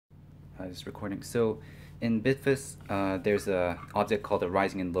Just recording. So in BitFS, there's a object called a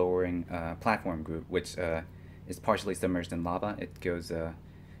rising and lowering platform group, which is partially submerged in lava. It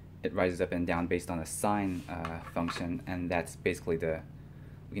rises up and down based on a sine function, and that's basically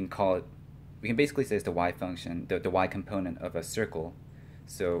we can call it, we can basically say it's the y function, the y component of a circle.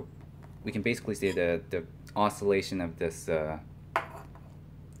 So we can basically say the oscillation of this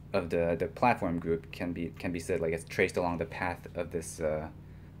of the platform group can be said like it's traced along the path of this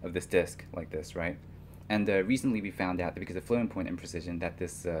disk, like this, right? And recently we found out that because of floating point imprecision that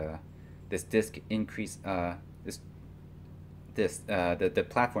this disk increase the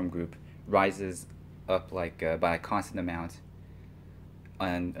platform group rises up like by a constant amount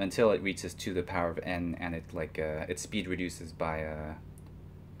and until it reaches to the power of n, and its speed reduces by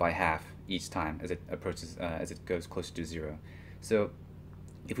half each time as it approaches as it goes closer to 0. So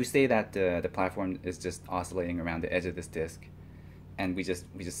if we say that the platform is just oscillating around the edge of this disk, and we just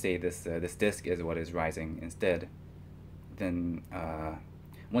say this disk is what is rising instead, then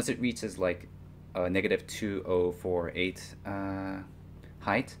once it reaches like negative 2048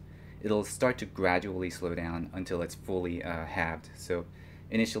 height, it'll start to gradually slow down until it's fully halved. So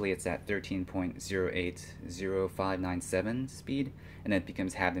initially it's at 13.080597 speed, and then it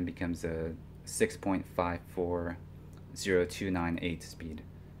becomes halved and becomes a 6.540298 speed.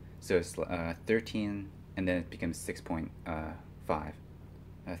 So it's 13, and then it becomes 6.5.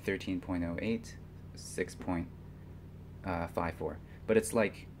 13.08, 6.54. But it's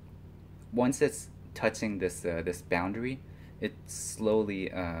like once it's touching this boundary, it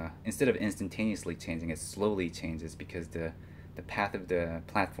slowly, instead of instantaneously changing, it slowly changes because the path of the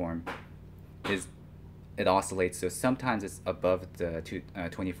platform it oscillates. So sometimes it's above the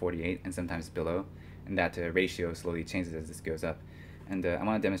 2048 and sometimes below, and that ratio slowly changes as this goes up. And I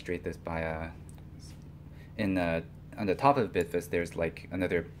want to demonstrate this by on the top of BitFS there's like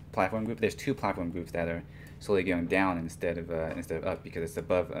another platform group. There's two platform groups that are slowly going down instead of up because it's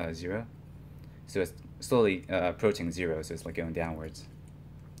above 0. So it's slowly approaching 0, so it's like going downwards.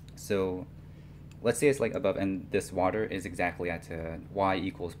 So let's say it's like above, and this water is exactly at y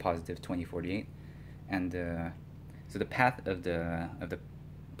equals positive 2048, and so the path of the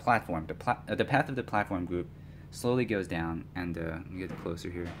platform, the path of the platform group slowly goes down, and let me get closer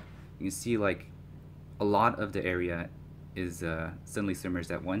here. You can see like a lot of the area is suddenly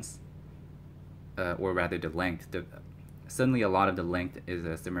submerged at once, or rather the length. Suddenly a lot of the length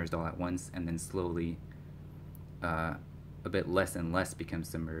is submerged all at once, and then slowly a bit less and less becomes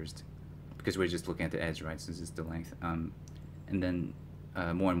submerged because we're just looking at the edge, right? So this is the length. And then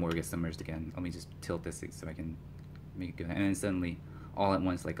more and more gets submerged again. Let me just tilt this so I can make it go. And then suddenly all at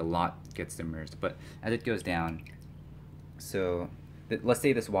once like a lot gets submerged. But as it goes down, so let's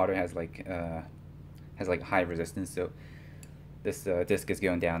say this water has like high resistance, so this disk is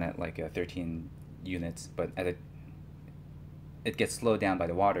going down at like 13 units, but as it gets slowed down by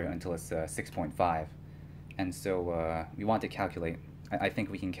the water until it's 6.5, and so we want to calculate. I think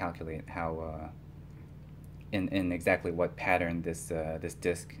we can calculate how in exactly what pattern this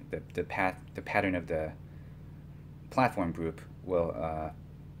disk, the pattern of the platform group will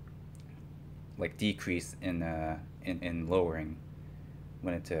like decrease in lowering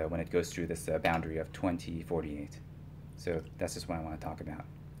when it goes through this boundary of 2048. So that's just what I want to talk about.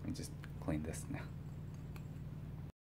 Let me just clean this now.